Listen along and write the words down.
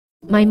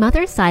My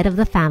mother's side of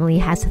the family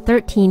has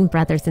 13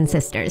 brothers and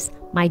sisters.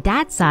 My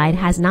dad's side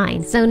has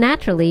 9, so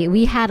naturally,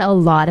 we had a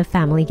lot of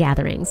family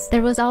gatherings.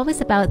 There was always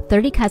about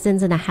 30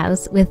 cousins in a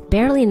house with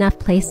barely enough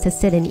place to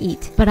sit and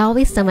eat, but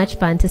always so much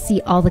fun to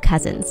see all the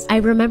cousins. I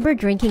remember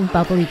drinking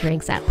bubbly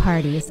drinks at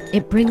parties.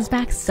 It brings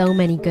back so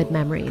many good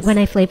memories. When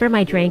I flavor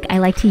my drink, I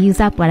like to use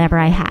up whatever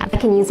I have. I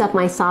can use up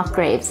my soft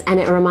grapes, and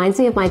it reminds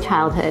me of my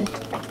childhood.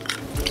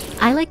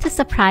 I like to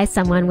surprise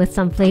someone with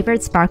some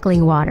flavored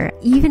sparkling water,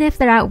 even if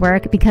they're at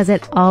work, because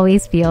it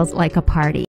always feels like a party.